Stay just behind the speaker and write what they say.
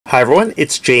Hi everyone,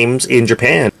 it's James in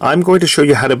Japan. I'm going to show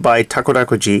you how to buy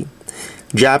Takarakuji,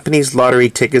 Japanese lottery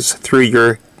tickets through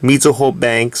your Mizuho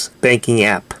Bank's banking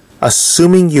app.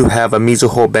 Assuming you have a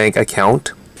Mizuho Bank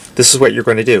account, this is what you're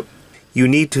going to do. You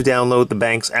need to download the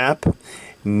bank's app,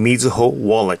 Mizuho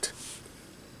Wallet.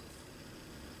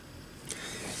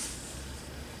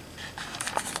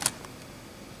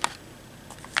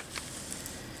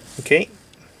 Okay,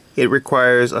 it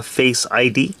requires a Face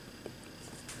ID.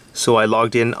 So I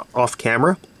logged in off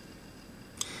camera.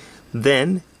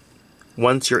 Then,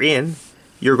 once you're in,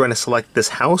 you're going to select this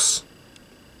house.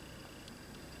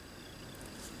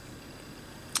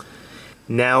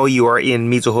 Now you are in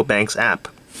Mizuho Bank's app.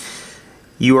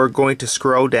 You are going to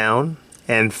scroll down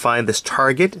and find this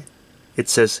target. It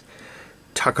says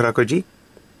Takarakuji.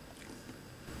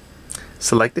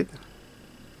 Select it.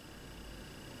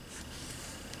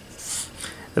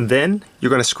 And then you're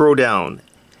going to scroll down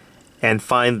and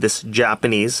find this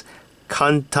Japanese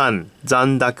Kantan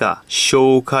Zandaka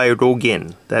Shoukai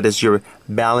Login. That is your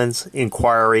balance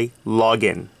inquiry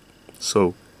login.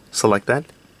 So select that.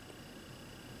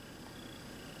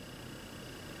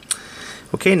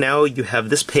 Okay, now you have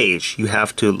this page. You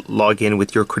have to log in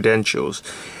with your credentials.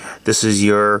 This is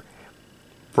your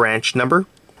branch number,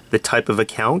 the type of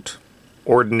account,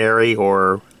 ordinary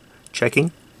or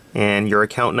checking, and your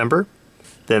account number,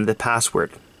 then the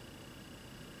password.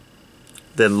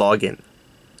 Then log in.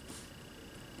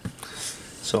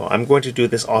 So I'm going to do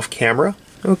this off camera.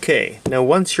 Okay, now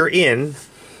once you're in,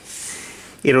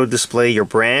 it'll display your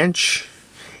branch,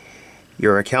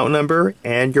 your account number,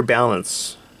 and your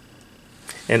balance,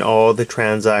 and all the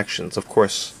transactions. Of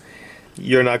course,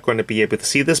 you're not going to be able to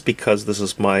see this because this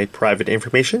is my private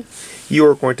information. You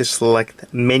are going to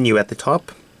select menu at the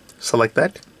top, select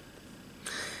that,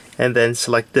 and then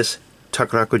select this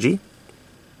Takarakuji.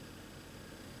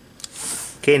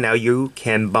 Okay, now you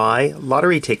can buy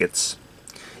lottery tickets.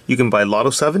 You can buy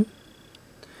Lotto 7,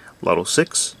 Lotto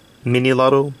 6, Mini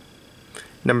Lotto,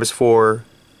 numbers 4,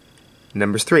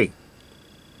 numbers 3.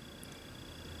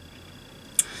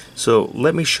 So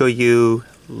let me show you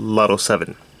Lotto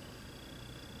 7.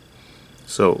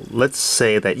 So let's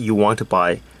say that you want to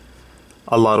buy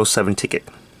a Lotto 7 ticket.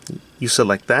 You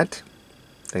select that,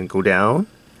 then go down.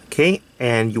 Okay,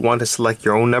 and you want to select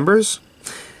your own numbers.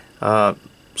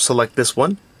 Select this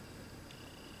one.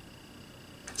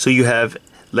 So you have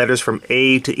letters from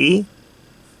A to E.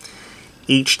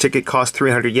 Each ticket costs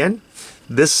 300 yen.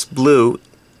 This blue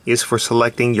is for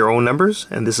selecting your own numbers,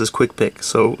 and this is quick pick.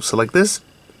 So select this,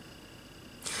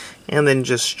 and then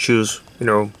just choose,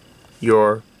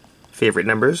 your favorite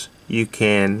numbers. You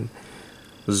can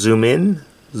zoom in,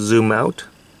 zoom out.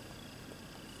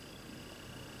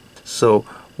 So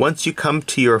once you come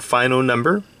to your final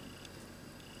number,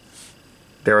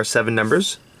 there are 7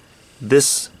 numbers.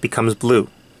 This becomes blue.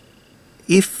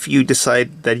 If you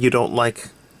decide that you don't like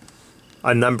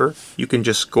a number, you can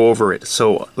just go over it.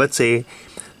 So let's say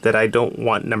that I don't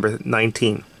want number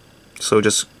 19. So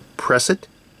just press it,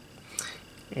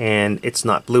 and it's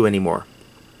not blue anymore.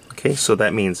 Okay, so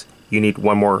that means you need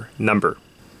one more number.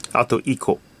 Ato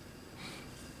iko.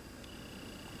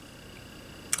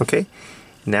 Okay,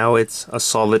 now it's a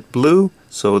solid blue,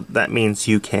 so that means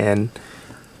you can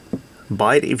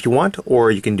buy it if you want,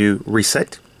 or you can do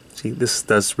reset. See, this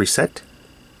does reset.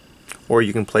 Or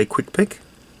you can play quick pick.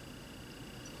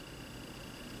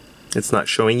 It's not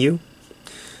showing you.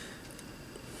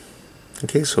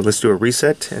 Okay, so let's do a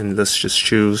reset, and let's just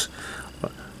choose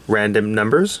random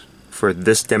numbers for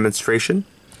this demonstration.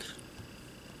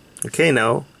 Okay,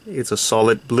 now it's a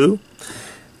solid blue,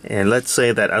 and let's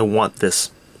say that I want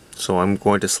this. So I'm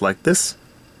going to select this,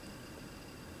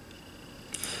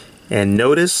 and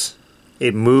notice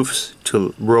it moves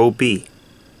to row B.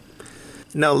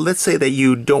 Now let's say that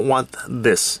you don't want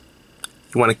this.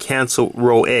 You want to cancel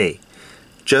row A.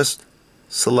 Just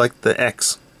select the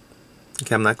X.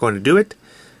 Okay, I'm not going to do it.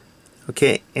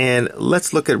 Okay, and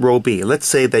let's look at row B. Let's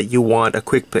say that you want a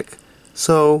quick pick.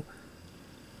 So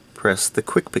press the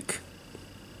quick pick.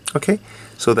 Okay,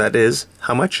 so that is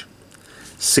how much?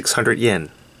 600 yen.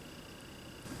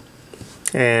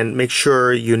 And make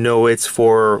sure you know it's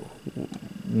for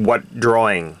what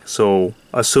drawing. So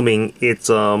assuming it's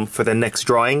for the next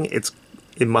drawing, it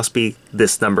must be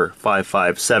this number,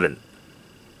 557.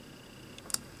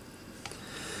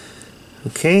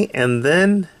 Okay, and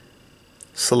then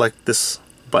select this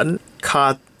button,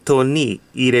 Kato ni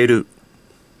ireru.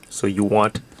 So you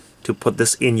want to put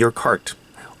this in your cart,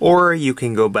 or you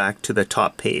can go back to the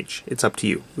top page. It's up to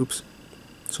you. Oops.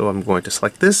 So I'm going to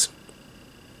select this.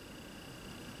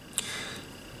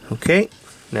 Okay,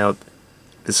 now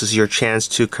This is your chance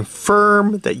to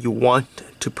confirm that you want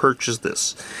to purchase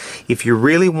this. If you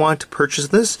really want to purchase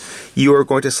this, you are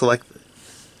going to select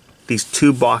these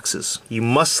two boxes. You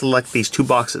must select these two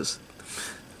boxes.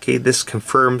 Okay, this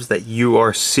confirms that you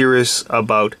are serious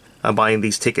about buying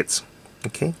these tickets.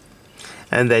 Okay,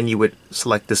 and then you would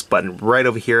select this button right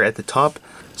over here at the top,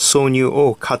 Sonyu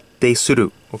o katte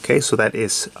suru. Okay, so that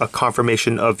is a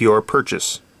confirmation of your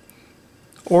purchase.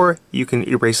 Or you can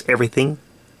erase everything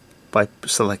by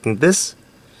selecting this.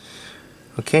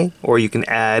 Okay, or you can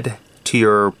add to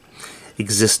your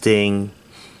existing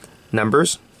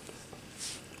numbers.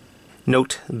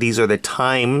 Note, these are the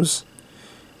times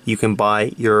you can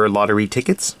buy your lottery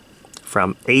tickets,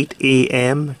 from 8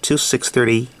 a.m. to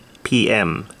 6:30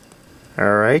 p.m.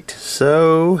 Alright,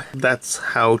 so that's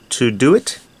how to do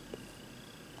it.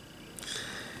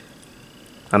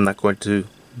 I'm not going to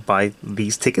buy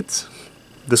these tickets.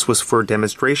 This was for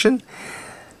demonstration.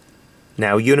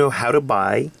 Now you know how to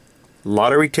buy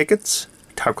lottery tickets,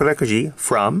 Takarakuji,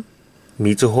 from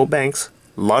Mizuho Bank's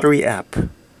lottery app.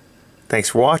 Thanks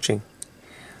for watching.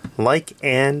 Like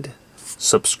and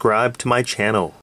subscribe to my channel.